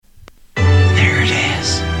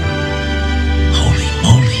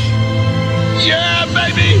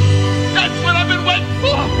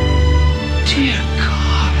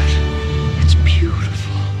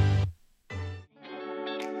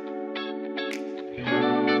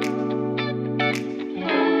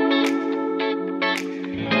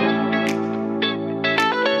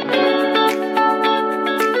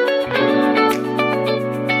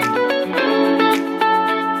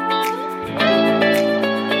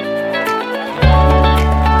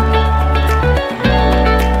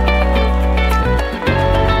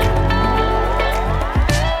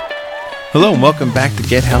Hello and welcome back to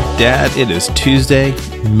Get Help Dad. It is Tuesday,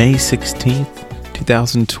 May 16th,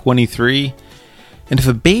 2023. And if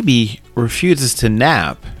a baby refuses to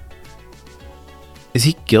nap, is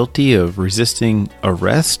he guilty of resisting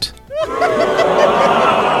arrest?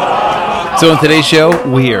 So in today's show,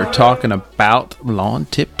 we are talking about Lawn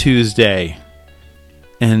Tip Tuesday.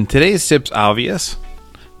 And today's tip's obvious,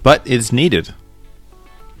 but it's needed.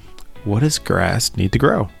 What does grass need to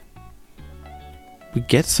grow? We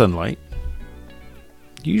get sunlight.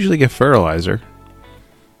 You usually get fertilizer.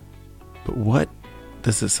 But what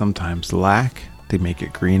does it sometimes lack to make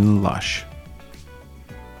it green and lush?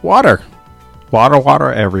 Water.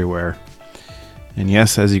 Water everywhere. And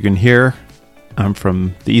yes, as you can hear, I'm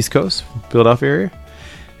from the East Coast, Philadelphia area.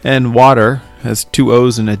 And water has two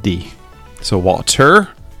O's and a D. So water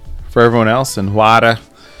for everyone else and water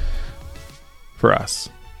for us,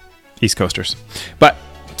 East Coasters. But,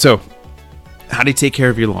 so, how do you take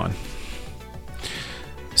care of your lawn?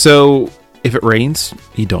 So, if it rains,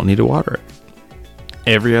 you don't need to water it.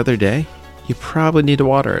 Every other day, you probably need to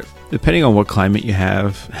water it. Depending on what climate you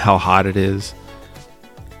have, how hot it is,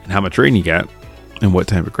 and how much rain you get, and what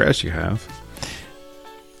type of grass you have,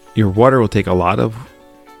 your lawn will take a lot of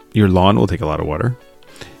water.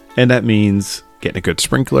 And that means getting a good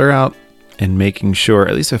sprinkler out and making sure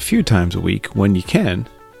at least a few times a week when you can,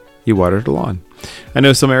 you water the lawn. I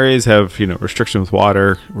know some areas have, restrictions with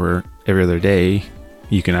water where every other day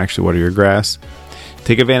you can actually water your grass.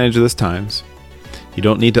 Take advantage of those times. You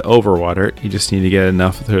don't need to overwater it. You just need to get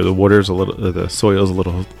enough so the soil's a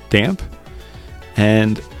little damp,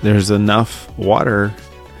 and there's enough water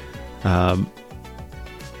that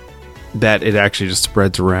it actually just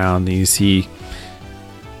spreads around. And you see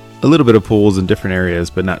a little bit of pools in different areas,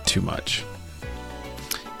 but not too much.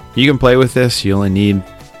 You can play with this. You only need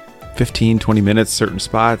 15-20 minutes. Certain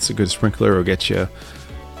spots, a good sprinkler will get you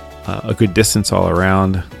a good distance all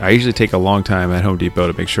around. I usually take a long time at Home Depot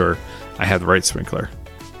to make sure I have the right sprinkler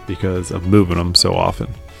because I'm moving them so often.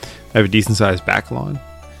 I have a decent sized back lawn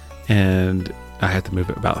and I have to move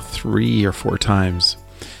it about 3 or 4 times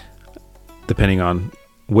depending on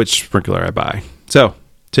which sprinkler I buy. So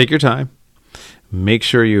take your time, make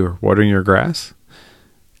sure you're watering your grass,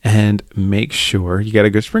 and make sure you got a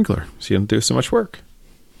good sprinkler so you don't do so much work.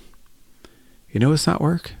 You know what's not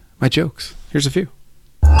work? My jokes. Here's a few.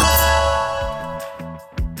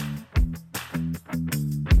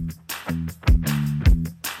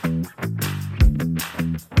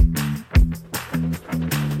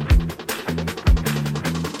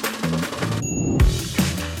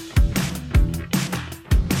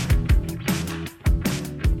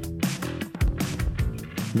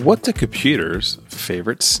 What's a computer's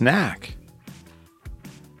favorite snack?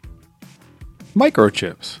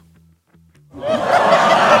 Microchips.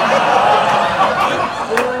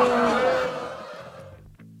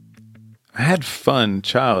 I had fun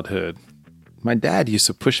childhood. My dad used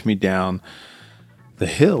to push me down the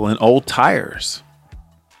hill in old tires.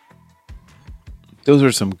 Those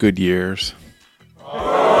are some good years.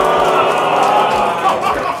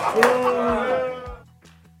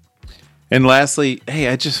 And lastly, hey,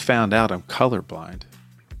 I just found out I'm colorblind.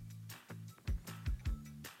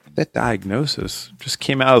 That diagnosis just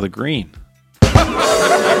came out of the green. Hope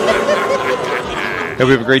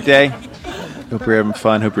you have a great day. Hope you're having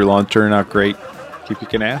fun. Hope your lawn turned out great. Keep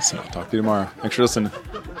kicking ass, and I'll talk to you tomorrow. Thanks for listening.